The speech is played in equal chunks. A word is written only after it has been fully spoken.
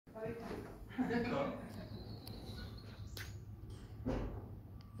D'accord.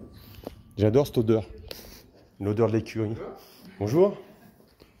 J'adore cette odeur. L'odeur de l'écurie. Bonjour.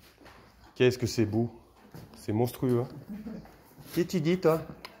 Qu'est-ce que c'est beau. C'est monstrueux. Hein. Qu'est-ce que tu dis, toi?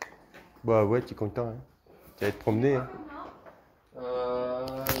 Bah ouais, tu es content. Hein. Tu vas aller te promener. Hein.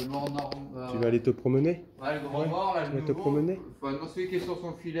 Tu vas aller te promener? Ouais, le grand mort, là, tu le vas te nouveau. promener? Enfin, non, celui qui est sur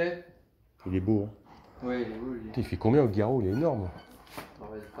son filet. Il est beau. Hein. Ouais, il est beau, lui. Il fait combien au garrot? Il est énorme. On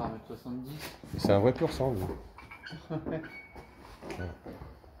va être à 1m70. C'est un vrai pur sang. Lui. Ouais.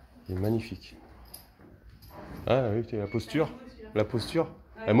 Il est magnifique. Ah oui, la posture. La posture.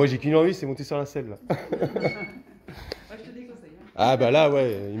 Ah, moi, j'ai qu'une envie, c'est monter sur la selle. Là. Je te déconseille. Ah bah là,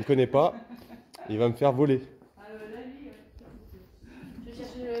 ouais, il me connaît pas. Il va me faire voler.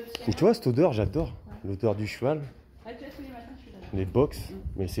 Et tu vois, cette odeur, j'adore. L'odeur du cheval. Les box.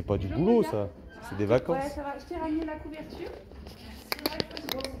 Mais c'est pas du boulot, ça. C'est des vacances. Ouais, ça va. Je t'ai ramené la couverture.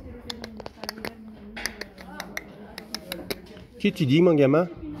 Qu'est-ce que tu dis, mon gamin?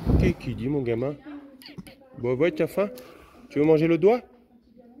 Qu'est-ce que tu dis, mon gamin? Bon, ouais, tu as faim? Tu veux manger le doigt?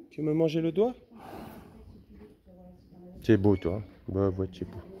 Tu veux me manger le doigt? C'est beau, toi. Bah, ouais, c'est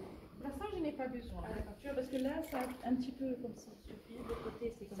beau. Pour l'instant, je n'ai pas besoin. Tu vois, parce que là, c'est un petit peu comme ça. De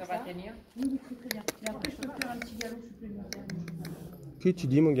côté, c'est comme ça. Ça va tenir? Oui, très bien. Et après, je peux faire un petit galop supplémentaire. Qu'est-ce que tu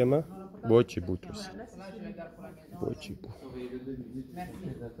dis, mon gamin? Bon, c'est beau, toi aussi. Ouais, c'est beau.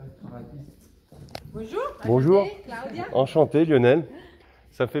 Bonjour. Bonjour. Claudia. Enchanté, Lionel.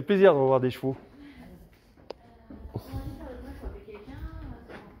 Ça me fait plaisir de revoir des chevaux.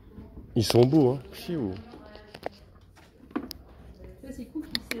 Ils sont beaux, hein. Chiou. Ça, c'est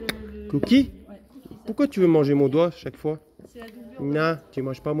Cookie. Cookie? Ouais, Cookie. Pourquoi tu veux manger mon doigt chaque fois? C'est la doublure. Non, tu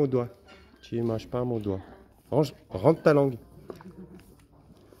manges pas mon doigt. Tu manges pas mon doigt. Rentre ta langue.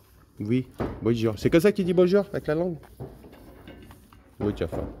 Oui, bonjour. C'est comme ça que tu dis bonjour avec la langue? Oui, tu as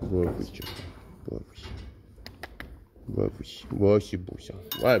faim. Oui, tu as faim. Oui, oui. Oui, oui. Ouais, c'est beau ça.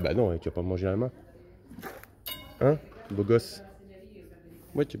 Ouais, bah non, tu vas pas me manger la main. Hein? Beau gosse.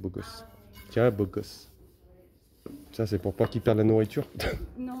 Ouais, tu es beau gosse. Tiens, beau gosse. Ça, c'est pour pas qu'il perde la nourriture.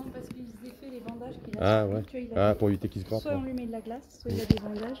 Non, parce qu'il s'est fait les bandages qu'il a. Ah, ouais. Tu vois, Ah, pour éviter qu'il se gratte. soit on lui met de la glace, soit il a des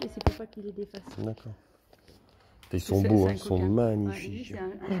bandages et c'est pour pas qu'il les défasse. D'accord. Ils sont beaux, hein. Ils sont magnifiques. Ouais,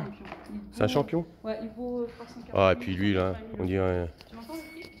 lui, c'est un champion. C'est un champion? Ouais, il vaut 340 millions. Ah, et puis lui, là, on dirait... Tu m'entends,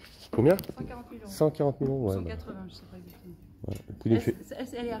 Sophie? Combien? 140 millions. 140 millions, ouais. 180, je sais pas exactement. Ouais.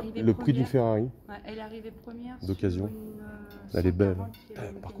 Elle est arrivée Le prix d'une Ferrari. Ouais, elle est arrivée première. D'occasion. Elle est belle.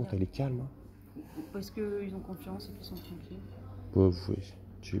 Par contre, elle est calme. Hein. Parce qu'ils ont confiance et qu'ils sont tranquilles. Ouais, oui.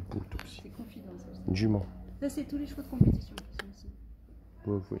 Tu es beau, toi aussi. C'est confidentiel. Une jument. Là, c'est tous les chevaux de compétition qui sont ici.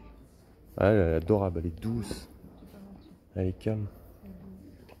 Ouais, oui. Ah, elle est adorable, elle est douce. Elle est calme.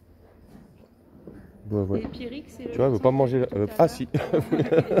 Ouais, ouais. Et Pierrick, c'est tu vois, elle veut pas manger. Ah, si.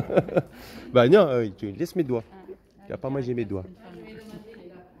 Bah, non, tu laisse mes doigts. Tu vas pas manger mes doigts.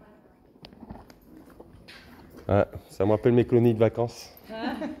 Ah, ça me rappelle mes colonies de vacances.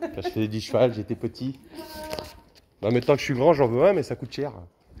 Quand je faisais du cheval, j'étais petit. Bah, maintenant que je suis grand, j'en veux un, mais ça coûte cher.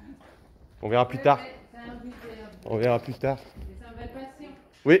 On verra plus tard. On verra plus tard.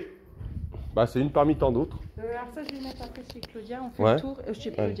 Oui. Bah, c'est une parmi tant d'autres. Alors ça, je vais mettre après chez Claudia. On fait Ouais. le tour.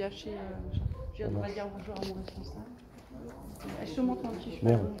 Chez Claudia, chez... on va dire bonjour à mon responsable. Je te montre mon petit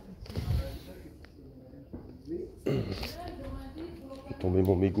cheval. Merde. J'ai tombé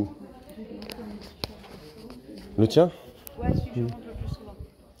mon mégot. Le tien? Ouais, celui que je montre le plus souvent.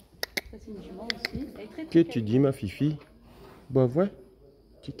 Ça, c'est une jument aussi. Elle est très Qu'est-ce que tu dis, ma fifi? Bah, ouais.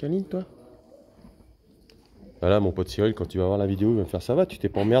 Tu es câline, toi? Voilà, mon pote Cyril, quand tu vas voir la vidéo, il va me faire ça va, tu t'es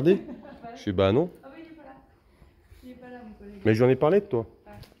pas emmerdé? Je fais bah non. Ah oui, il est pas là. Il est pas là, mon collègue. Mais j'en ai parlé de toi.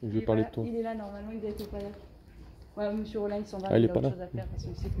 Ah, Je lui ai parlé de toi. Il est là, normalement, il doit être pas là. Ouais, monsieur Rollin, il s'en va. Ah, il est a pas autre là. chose à faire parce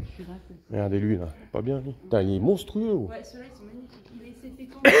qu'il sait que je suis là. Regardez-lui, là. Pas bien, lui. Putain, il est monstrueux. Oh. Ouais, ceux-là, ils sont magnifiques. Il s'est fait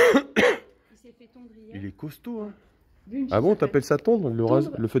tondre. Il s'est fait tondre hier. Il est costaud, hein. D'une Ah bon, t'appelles ça tondre,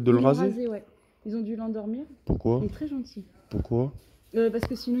 le fait de le raser? Ouais. Ils ont dû l'endormir. Pourquoi? Il est très gentil. Pourquoi? Parce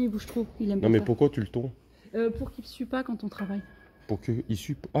que sinon, il bouge trop. Il aime pas Non, mais ça. pourquoi tu le tonds? Pour qu'il ne sue pas quand on travaille. Pour qu'il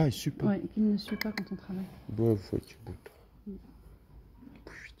sue. Ah, il sue pas. Ouais, qu'il ne sue pas quand on travaille. Bah, ouais, tu boutes.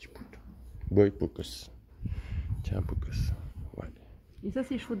 Tu boutes. Bah, il peut gosse. Tiens, beau gosse. Ouais. Et ça,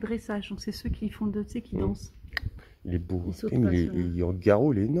 c'est les chevaux de dressage. Donc, c'est ceux qui font de, tu sais, qui dansent. Il est beau. Il saute Il pas, est en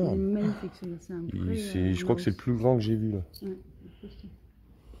garrot, il est Il est énorme. magnifique, celui-là. C'est un vrai, je crois que c'est le plus grand que j'ai vu, là. Ouais,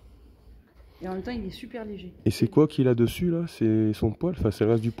 et en même temps, il est super léger. Et c'est quoi qu'il a dessus, là? C'est son poil? Enfin, c'est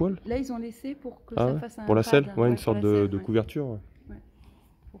le reste du poil? Là, ils ont laissé pour que Ah ça ouais, fasse un pour la pad. selle? Ouais, une pour sorte la de selle, ouais. couverture. Ouais. Ouais.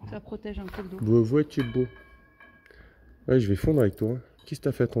 Pour que ça protège un peu le dos. Bah, ouais, tu es beau. Ouais, je vais fondre avec toi. Qu'est-ce que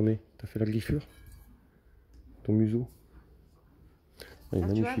t'as fait à ton nez? T'as fait la griffure? Ton museau? Il est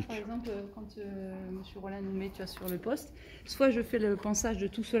Alors, tu vois, magnifique. par exemple, quand Monsieur Rollin nous met, tu vois, sur le poste, soit je fais le pansage de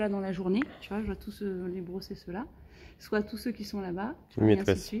tout cela dans la journée, tu vois, je dois tous les brosser ceux-là, soit tous ceux qui sont là-bas, et ainsi de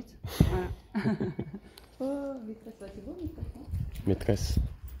Maîtresse. suite. Voilà. Oh, maîtresse, c'est beau, maîtresse. Hein. Maîtresse.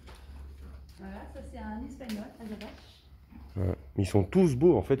 Voilà, ça c'est un espagnol, avec. Ouais. Ils sont tous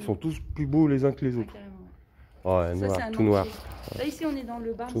beaux, en fait, ils sont tous plus beaux les uns que les autres. Ouais, Ça, noir, c'est un tout noir. entier. Là, ici, on est dans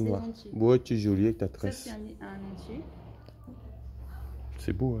le bar Tout des noir. entiers. Ouais, tu es joli avec ta Ça, tresse. c'est un entier.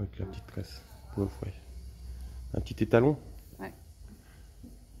 C'est beau avec la petite tresse. Ouais, ouais. Un petit étalon. Ouais.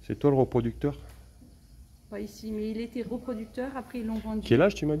 C'est toi le reproducteur? Pas ici, mais il était reproducteur, après ils l'ont vendu. Quel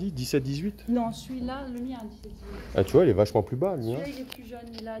âge tu m'as dit? 17-18? Non, celui-là, le mien, 17. Ah, tu vois, il est vachement plus bas, lui. Celui-là, Hein. il est plus jeune,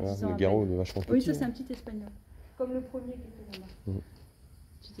 il a Ah, 10 ans. le à garrot, peine. il est vachement petit. Oui, ça, c'est hein. un petit espagnol. Comme le premier qui était là-bas. Mm.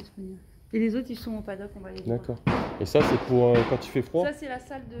 Petit espagnol. Et les autres, ils sont au paddock, on va les voir. D'accord. Et ça, c'est pour quand il fait froid? Ça, c'est la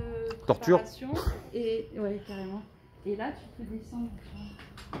salle de Torture. préparation. Et ouais, carrément. Et là, tu peux descendre.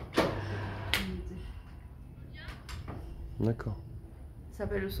 D'accord. Ça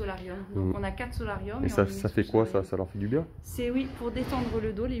s'appelle le solarium. Donc, on a 4 solariums. Et ça fait quoi ça? Ça leur fait du bien? C'est oui, pour détendre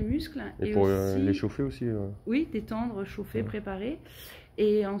le dos, les muscles. Et pour aussi, les chauffer aussi? Oui, détendre, chauffer, préparer.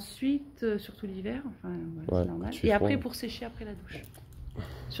 Et ensuite, surtout l'hiver, enfin, voilà, Ouais, c'est normal. tu Et fais après, froid. pour sécher après la douche.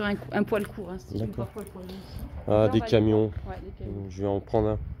 Sur un poil court, hein, si tu veux D'accord. parfois le poil long aussi. Ah, Là, des on va camions. aller voir. Ouais, des camions. Je vais en prendre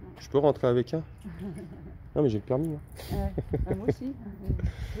un. Je peux rentrer avec un? Non, mais j'ai le permis. Moi, Moi aussi.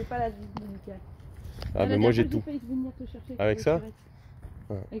 Je n'ai pas la visite médicale. ah, mais moi j'ai tout. J'ai failli venir te chercher Avec la ça? voiturette.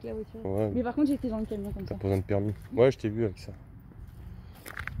 Ouais. Avec la voiture. Ouais. Mais par contre, j'étais dans le camion comme T'as ça. pas besoin de permis. Ouais, je t'ai vu avec ça.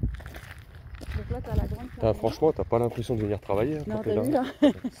 Donc là, t'as la grande Ah, franchement, t'as pas l'impression de venir travailler. Hein, non, quand t'es t'as vu là?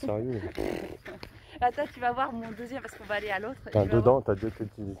 Sérieux. Attends, tu vas voir mon deuxième parce qu'on va aller à l'autre. Enfin, dedans,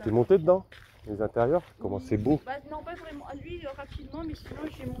 t'es monté dedans? Les intérieurs? Comment c'est beau? Bah, non, pas vraiment. Lui, rapidement, mais sinon,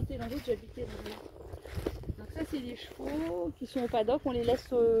 j'ai monté dans l'autre, j'habitais dans l'autre. Donc ça, c'est les chevaux qui sont au paddock. On les laisse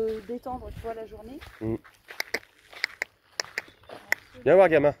détendre, tu vois, la journée. Mm. Viens voir,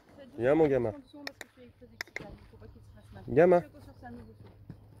 gamin. Viens, mon gamin. Gamin.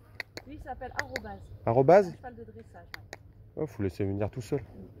 Lui, il s'appelle arrobase. Arrobase? Un cheval de dressage. Oh, faut laisser venir tout seul.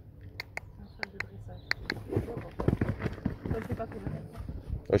 Un cheval de dressage. Toi, je sais pas comment.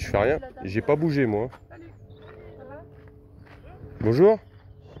 Ah, je fais rien. J'ai pas bougé, moi. Salut. Ça va? Bonjour. Non,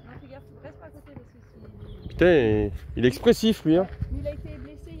 fais gaffe, reste pas à côté parce que si... Putain, il est expressif, lui. Hein. Mais il a été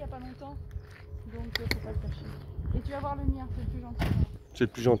blessé il y a pas longtemps. Donc, faut pas le cacher. Et tu vas voir le mien, c'est le plus gentil. C'est le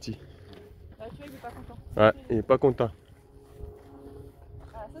plus gentil. Ah, tu vois, il est pas content. Ouais, il est pas content.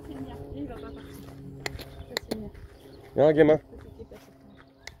 Ah, ça, c'est le mien. Et il va pas partir. Ça, c'est le mien. Viens, gamin. Ça, c'était pas ça.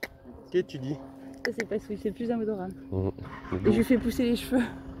 Qu'est-ce que tu dis? Ça, c'est pas celui, c'est le plus adorable. Mmh. Et je lui fais pousser les cheveux.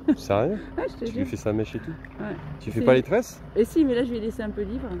 Sérieux? Ah, je te Tu lui jure. fais sa mèche et tout? Ouais. Tu fais pas les tresses? Et si, mais là, je vais laisser un peu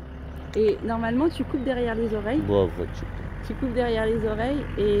libre. Et normalement, tu coupes derrière les oreilles. Bon, ouais, Tu coupes derrière les oreilles.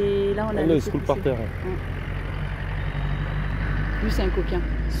 Et là, on a. là, il se roule par terre. Ouais. Lui, c'est un coquin.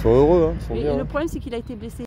 Ils sont heureux, hein. Ils sont Mais bien. le Hein. problème, c'est qu'il a été blessé.